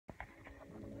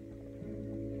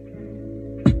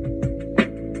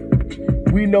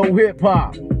We know hip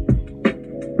hop.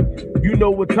 You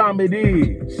know what time it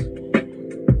is.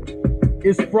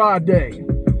 It's Friday.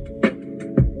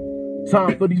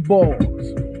 Time for these balls.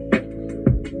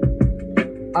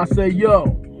 I say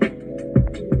yo.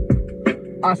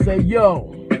 I say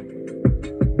yo.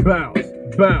 Bounce,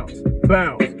 bounce,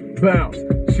 bounce, bounce.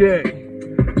 Check.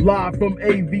 Live from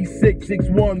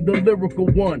AV661, the lyrical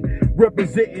one.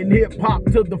 Representing hip-hop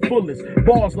to the fullest.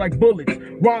 Bars like bullets.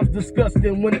 Rhymes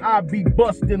disgusting when I be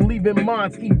busting. Leaving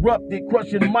minds erupted.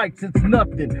 Crushing mics, it's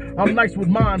nothing. I'm nice with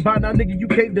mine. By now, nigga, you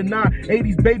can't deny.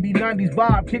 80s baby, 90s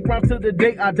vibe. Kick rhymes to the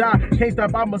day I die. Can't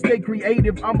stop, I'ma stay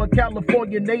creative. I'm a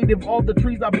California native. All the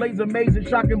trees I blaze amazing.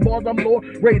 Shocking bars, I'm Lord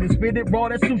Raiden. Spit it raw,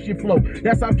 that sushi flow.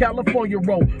 That's how California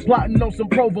roll. Plotting on some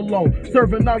provolone.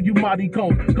 Serving all you mighty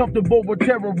cones. Comfortable with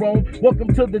terror on.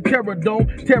 Welcome to the terror dome.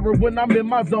 Terror when I'm in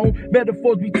my zone.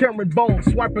 Metaphors be tearing bones.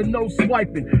 Swiping, no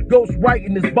swiping. Ghost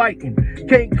writing is biting.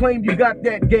 Can't claim you got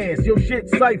that gas. Your shit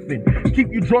siphon.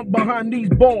 Keep you drunk behind these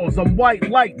balls. I'm white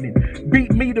lightning.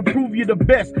 Beat me to prove you the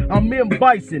best. I'm M.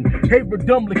 Bison. Hey,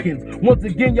 Redumblicans. Once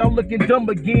again, y'all looking dumb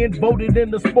again. Voted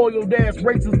in the spoiled ass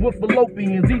races with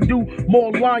fallopians. He do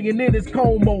more lying in his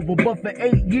comb over. But for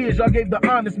 8 years, y'all gave the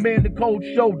honest man the cold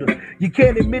shoulder. You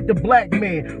can't admit the black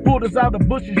man pulled us out of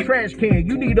Bush's trash can.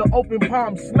 You need an open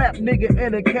palm slap nigga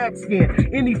and a cat scan.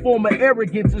 Any form of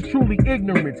arrogance is truly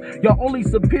ignorance. Y'all only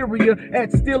superior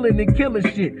at stealing and killing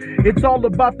shit. It's all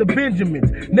about the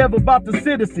Benjamins, never about the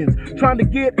citizens. Trying to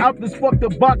get out this fucked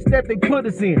up box that they put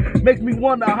us in. Makes me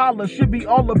wanna holler, should be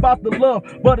all about the love,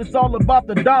 but it's all about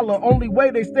the dollar. Only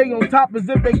way they stay on top is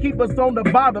if they keep us on the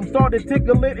bottom. Started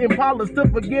tickling Impalas to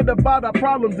forget about our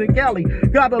problems in Cali.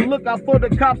 Gotta look out for the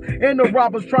cops and the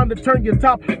robbers trying to turn your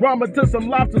top ramen to some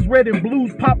lobsters. Red and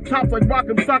blues, pop tops like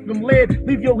Rock'em Sock'em Lead.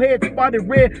 Leave your head spotted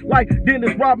red like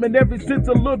Dennis Rodman. Ever since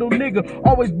a little nigga,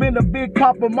 always been a big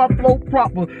popper. My flow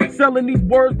proper, selling these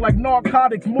words like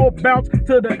narcotics. More bounce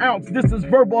to the ounce. This is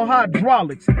verbal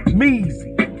hydraulics.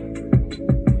 Measy.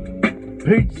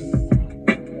 Peace.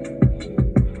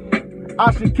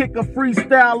 I should kick a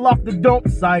freestyle off the dope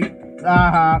site.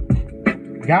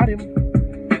 Got him.